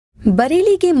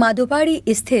बरेली के माधोपाड़ी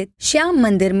स्थित श्याम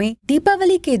मंदिर में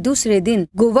दीपावली के दूसरे दिन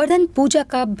गोवर्धन पूजा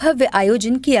का भव्य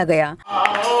आयोजन किया गया।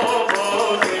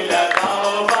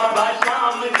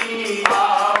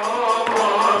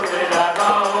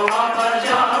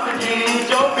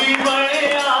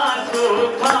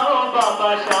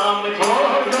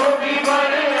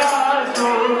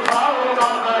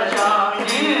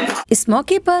 इस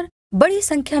मौके पर बड़ी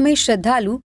संख्या में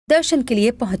श्रद्धालु दर्शन के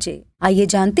लिए पहुँचे। आइए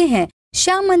जानते हैं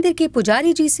श्याम मंदिर के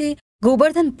पुजारी जी से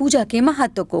गोवर्धन पूजा के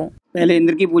महत्व को। पहले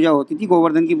इंद्र की पूजा होती थी,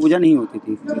 गोवर्धन की पूजा नहीं होती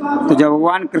थी। तो जब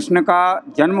भगवान कृष्ण का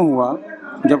जन्म हुआ,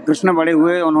 जब कृष्ण बड़े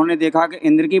हुए, उन्होंने देखा कि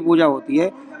इंद्र की पूजा होती है,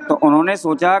 तो उन्होंने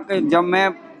सोचा कि जब मैं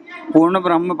पूर्ण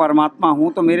ब्रह्म परमात्मा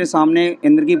हूँ तो मेरे सामने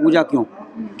इंद्र की पूजा क्यों।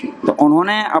 तो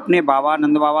उन्होंने अपने बाबा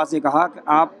नंद बाबा से कहा कि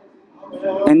आप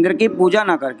इंद्र की पूजा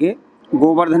ना करके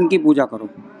गोवर्धन की पूजा करो,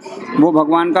 वो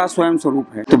भगवान का स्वयं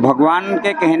स्वरूप है। तो भगवान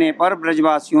के कहने पर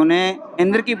ब्रजवासियों ने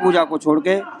इंद्र की पूजा को छोड़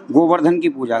के गोवर्धन की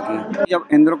पूजा की। जब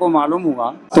इंद्र को मालूम हुआ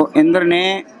तो इंद्र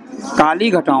ने काली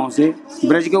घटाओं से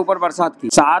ब्रज के ऊपर बरसात की।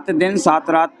 7 दिन 7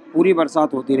 रात पूरी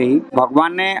बरसात होती रही।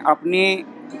 भगवान ने अपनी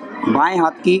बाएं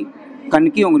हाथ की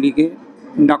कनकी उंगली के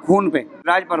नाखून पे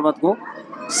राज पर्वत को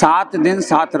 7 दिन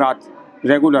 7 रात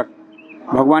रेगुलर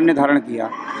भगवान ने धारण किया।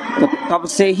 तो तब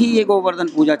से ही ये गोवर्धन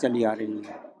पूजा चली आ रही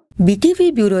है।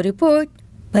 BTV bureau report,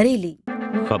 Bareilly.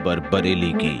 खबर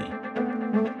बरेली की,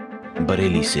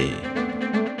 बरेली से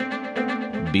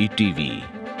BTV,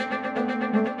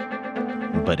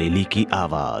 बरेली की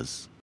आवाज।